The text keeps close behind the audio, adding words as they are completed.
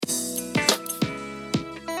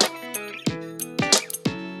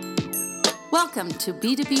Welcome to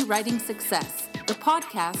B2B Writing Success, the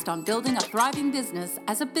podcast on building a thriving business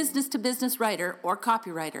as a business-to-business writer or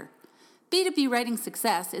copywriter. B2B Writing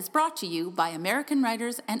Success is brought to you by American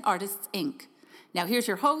Writers and Artists, Inc. Now here's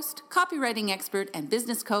your host, copywriting expert and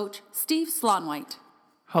business coach, Steve Slaunwhite.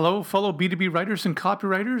 Hello, fellow B2B writers and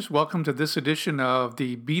copywriters. Welcome to this edition of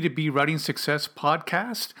the B2B Writing Success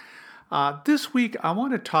podcast. This week, I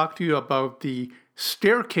want to talk to you about the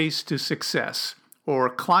staircase to success,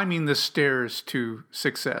 or climbing the stairs to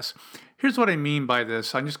success. Here's what I mean by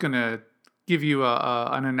this. I'm just going to give you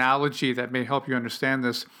an analogy that may help you understand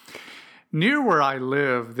this. Near where I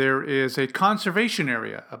live, there is a conservation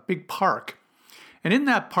area, a big park. And in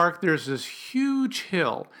that park, there's this huge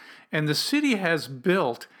hill. And the city has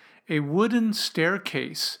built a wooden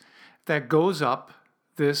staircase that goes up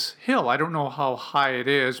this hill. I don't know how high it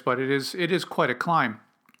is, but it is quite a climb.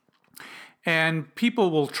 And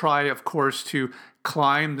people will try, of course, to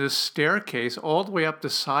climb this staircase all the way up the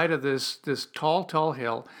side of this tall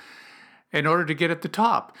hill in order to get at the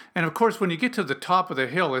top. And of course, when you get to the top of the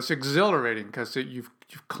hill, it's exhilarating because you've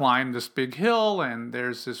climbed this big hill and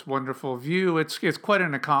there's this wonderful view. It's quite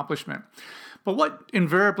an accomplishment. But what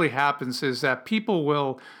invariably happens is that people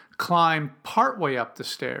will climb partway up the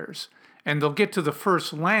stairs and they'll get to the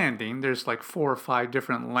first landing. There's like 4 or 5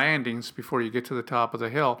 different landings before you get to the top of the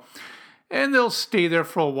hill. And they'll stay there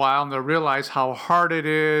for a while and they'll realize how hard it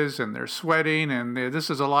is and they're sweating and this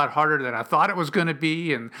is a lot harder than I thought it was going to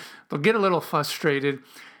be. And they'll get a little frustrated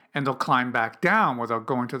and they'll climb back down without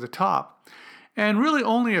going to the top. And really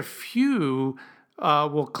only a few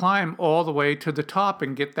will climb all the way to the top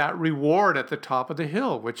and get that reward at the top of the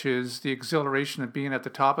hill, which is the exhilaration of being at the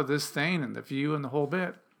top of this thing and the view and the whole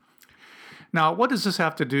bit. Now, what does this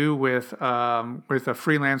have to do with a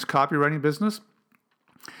freelance copywriting business?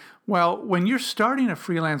 Well, when you're starting a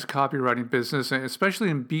freelance copywriting business,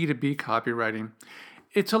 especially in B2B copywriting,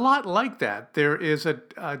 it's a lot like that. There is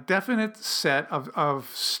a definite set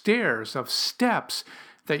of stairs, of steps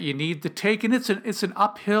that you need to take, and it's an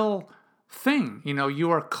uphill thing. You know,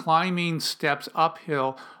 you are climbing steps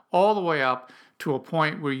uphill all the way up to a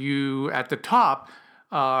point where you, at the top,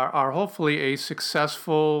 are hopefully a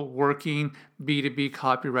successful working B2B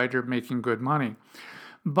copywriter making good money.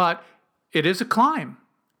 But it is a climb.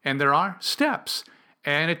 And there are steps,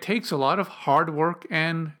 and it takes a lot of hard work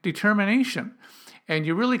and determination. And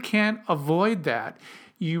you really can't avoid that.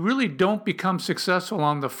 You really don't become successful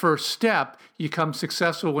on the first step. You become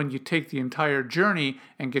successful when you take the entire journey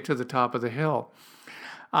and get to the top of the hill.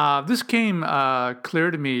 This came clear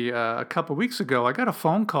to me a couple weeks ago. I got a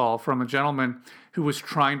phone call from a gentleman who was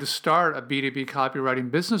trying to start a B2B copywriting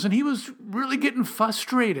business, and he was really getting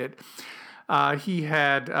frustrated. He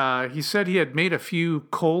said he had made a few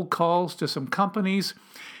cold calls to some companies.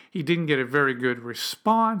 He didn't get a very good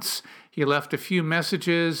response. He left a few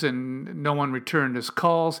messages and no one returned his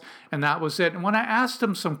calls, and that was it. And when I asked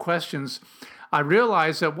him some questions, I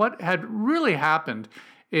realized that what had really happened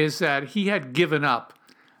is that he had given up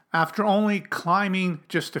after only climbing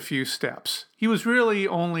just a few steps. He was really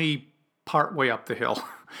only partway up the hill.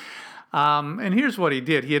 And here's what he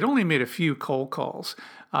did. He had only made a few cold calls.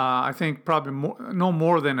 I think probably no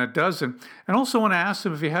more than a dozen. And also when I asked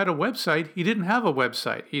him if he had a website, he didn't have a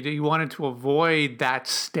website. He wanted to avoid that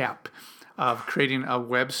step of creating a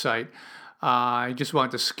website. He just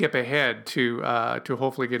wanted to skip ahead to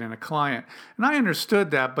hopefully getting a client. And I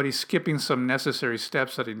understood that, but he's skipping some necessary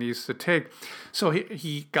steps that he needs to take. So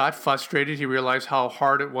he got frustrated. He realized how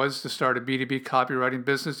hard it was to start a B2B copywriting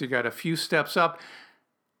business. He got a few steps up.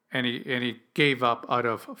 And he gave up out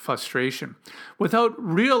of frustration without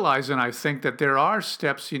realizing, I think, that there are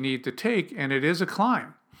steps you need to take, and it is a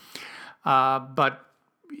climb. But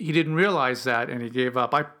he didn't realize that, and he gave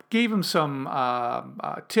up. I gave him some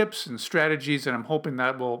tips and strategies, and I'm hoping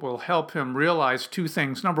that will help him realize 2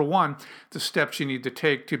 things. Number 1, the steps you need to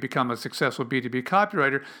take to become a successful B2B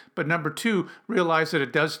copywriter. But number 2, realize that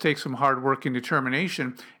it does take some hard work and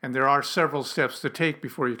determination, and there are several steps to take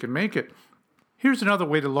before you can make it. Here's another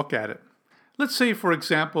way to look at it. Let's say, for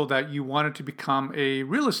example, that you wanted to become a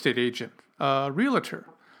real estate agent, a realtor.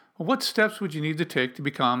 Well, what steps would you need to take to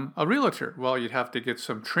become a realtor? Well, you'd have to get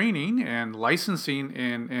some training and licensing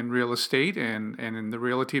in real estate and in the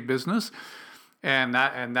realty business. And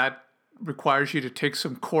that requires you to take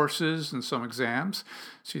some courses and some exams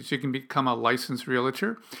so you can become a licensed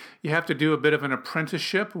realtor. You have to do a bit of an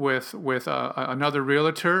apprenticeship with another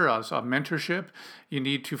realtor, a mentorship. You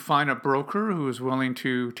need to find a broker who is willing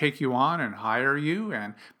to take you on and hire you,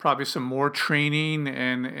 and probably some more training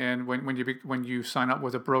and when you sign up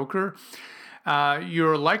with a broker.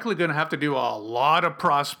 you're likely going to have to do a lot of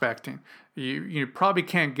prospecting. You probably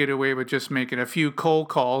can't get away with just making a few cold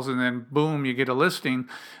calls and then boom, you get a listing.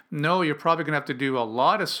 No, you're probably going to have to do a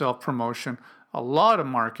lot of self-promotion, a lot of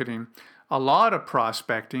marketing, a lot of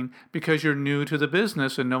prospecting because you're new to the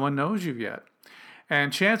business and no one knows you yet.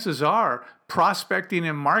 And chances are prospecting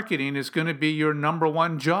and marketing is going to be your number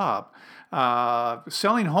one job.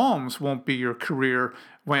 Selling homes won't be your career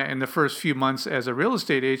when in the first few months as a real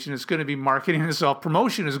estate agent. It's going to be marketing and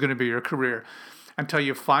self-promotion is going to be your career until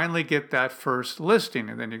you finally get that first listing.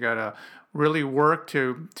 And then you got to really work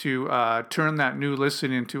to turn that new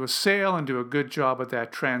listing into a sale and do a good job at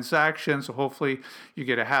that transaction. So hopefully you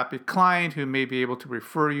get a happy client who may be able to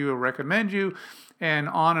refer you or recommend you. And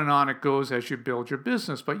on it goes as you build your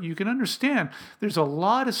business. But you can understand there's a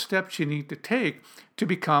lot of steps you need to take to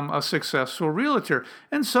become a successful realtor.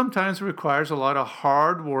 And sometimes it requires a lot of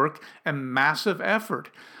hard work and massive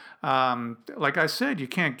effort. Like I said, you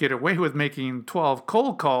can't get away with making 12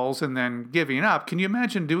 cold calls and then giving up. Can you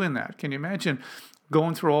imagine doing that? Can you imagine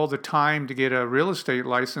going through all the time to get a real estate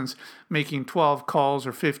license, making 12 calls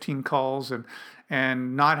or 15 calls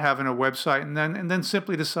and not having a website and then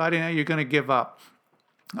simply deciding that you're going to give up?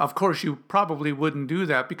 Of course, you probably wouldn't do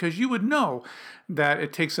that because you would know that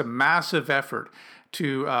it takes a massive effort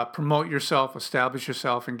to promote yourself, establish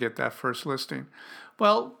yourself, and get that first listing.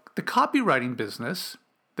 Well, the copywriting business,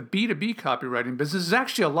 the B2B copywriting business is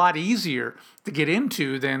actually a lot easier to get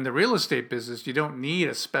into than the real estate business. You don't need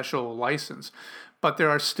a special license, but there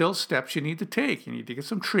are still steps you need to take. You need to get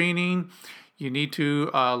some training. You need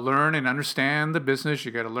to learn and understand the business.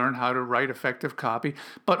 You got to learn how to write effective copy.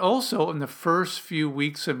 But also in the first few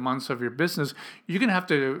weeks and months of your business, you're going to have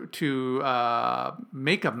to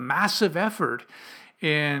make a massive effort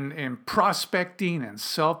in prospecting and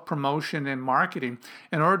self-promotion and marketing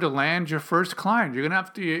in order to land your first client. You're going to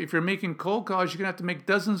have to, if you're making cold calls, you're going to have to make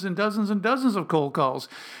dozens and dozens and dozens of cold calls.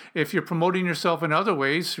 If you're promoting yourself in other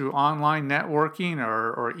ways through online networking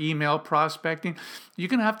or email prospecting, you're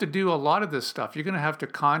going to have to do a lot of this stuff. You're going to have to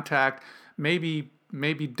contact maybe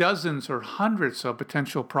dozens or hundreds of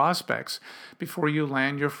potential prospects before you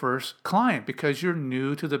land your first client because you're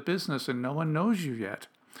new to the business and no one knows you yet.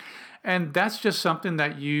 And that's just something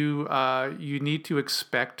that you need to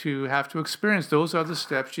expect to have to experience. Those are the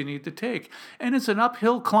steps you need to take. And it's an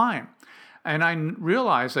uphill climb. And I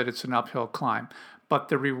realize that it's an uphill climb. But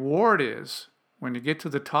the reward is, when you get to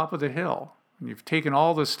the top of the hill, and you've taken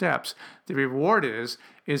all the steps, the reward is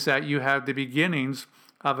that you have the beginnings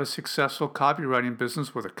of a successful copywriting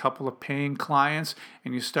business with a couple of paying clients,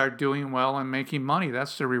 and you start doing well and making money.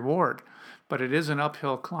 That's the reward. But it is an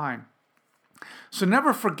uphill climb. So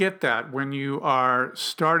never forget that when you are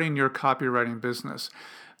starting your copywriting business,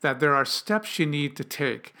 that there are steps you need to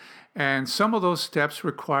take. And some of those steps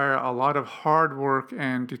require a lot of hard work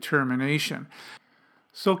and determination.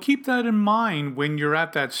 So keep that in mind when you're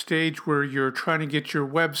at that stage where you're trying to get your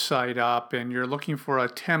website up and you're looking for a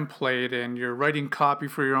template and you're writing copy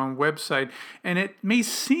for your own website. And it may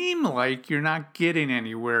seem like you're not getting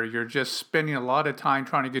anywhere. You're just spending a lot of time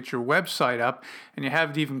trying to get your website up and you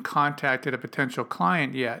haven't even contacted a potential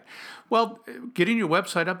client yet. Well, getting your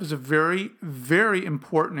website up is a very, very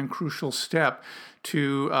important and crucial step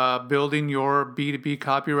to building your B2B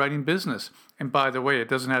copywriting business. And by the way, it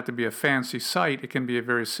doesn't have to be a fancy site. It can be a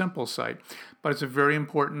very simple site, but it's a very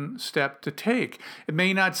important step to take. It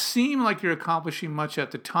may not seem like you're accomplishing much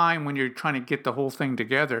at the time when you're trying to get the whole thing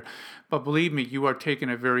together, but believe me, you are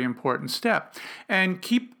taking a very important step. And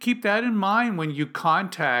keep that in mind when you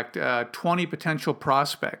contact 20 potential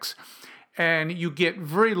prospects and you get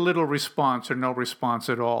very little response or no response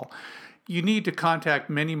at all. You need to contact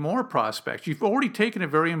many more prospects. You've already taken a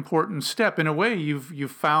very important step. In a way,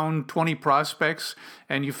 you've found 20 prospects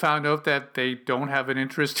and you found out that they don't have an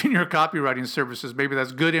interest in your copywriting services. Maybe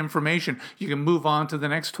that's good information. You can move on to the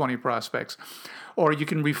next 20 prospects. Or you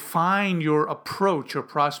can refine your approach, your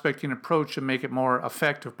prospecting approach, and make it more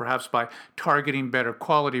effective, perhaps by targeting better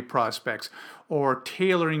quality prospects or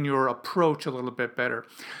tailoring your approach a little bit better.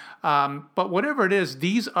 But whatever it is,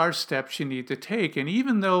 these are steps you need to take. And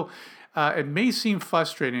even though it may seem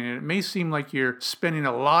frustrating and it may seem like you're spending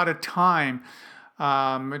a lot of time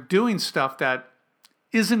doing stuff that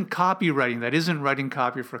isn't copywriting, that isn't writing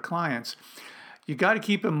copy for clients, you got to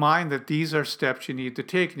keep in mind that these are steps you need to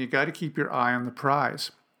take, and you got to keep your eye on the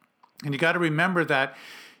prize. And you got to remember that,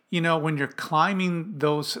 when you're climbing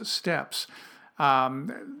those steps,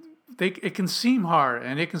 it can seem hard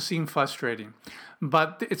and it can seem frustrating,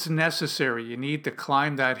 but it's necessary. You need to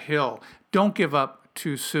climb that hill. Don't give up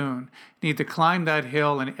too soon. You need to climb that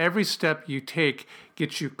hill, and every step you take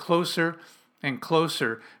gets you closer and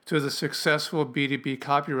closer to the successful B2B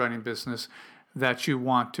copywriting business that you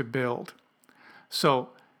want to build. So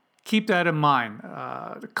keep that in mind.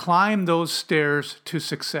 Climb those stairs to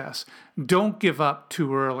success. Don't give up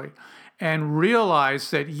too early. And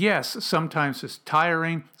realize that, yes, sometimes it's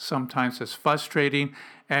tiring, sometimes it's frustrating,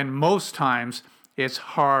 and most times it's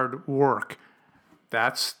hard work.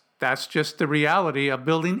 That's just the reality of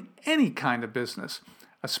building any kind of business,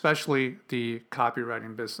 especially the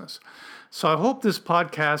copywriting business. So I hope this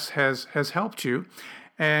podcast has helped you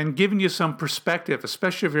and given you some perspective,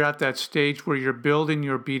 especially if you're at that stage where you're building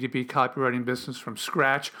your B2B copywriting business from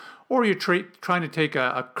scratch, or you're trying to take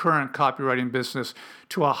a current copywriting business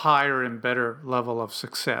to a higher and better level of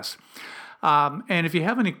success. And if you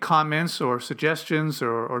have any comments or suggestions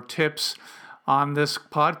or tips on this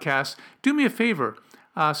podcast, do me a favor.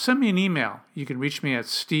 Send me an email. You can reach me at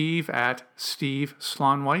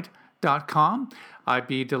steve@steveslonwhite.com. I'd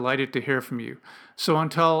be delighted to hear from you. So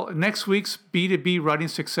until next week's B2B Writing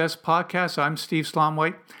Success podcast, I'm Steve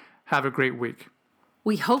Slonwhite. Have a great week.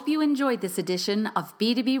 We hope you enjoyed this edition of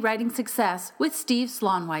B2B Writing Success with Steve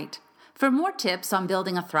Slonwhite. For more tips on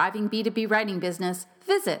building a thriving B2B writing business,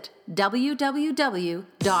 visit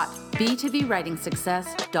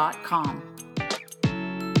www.b2bwritingsuccess.com.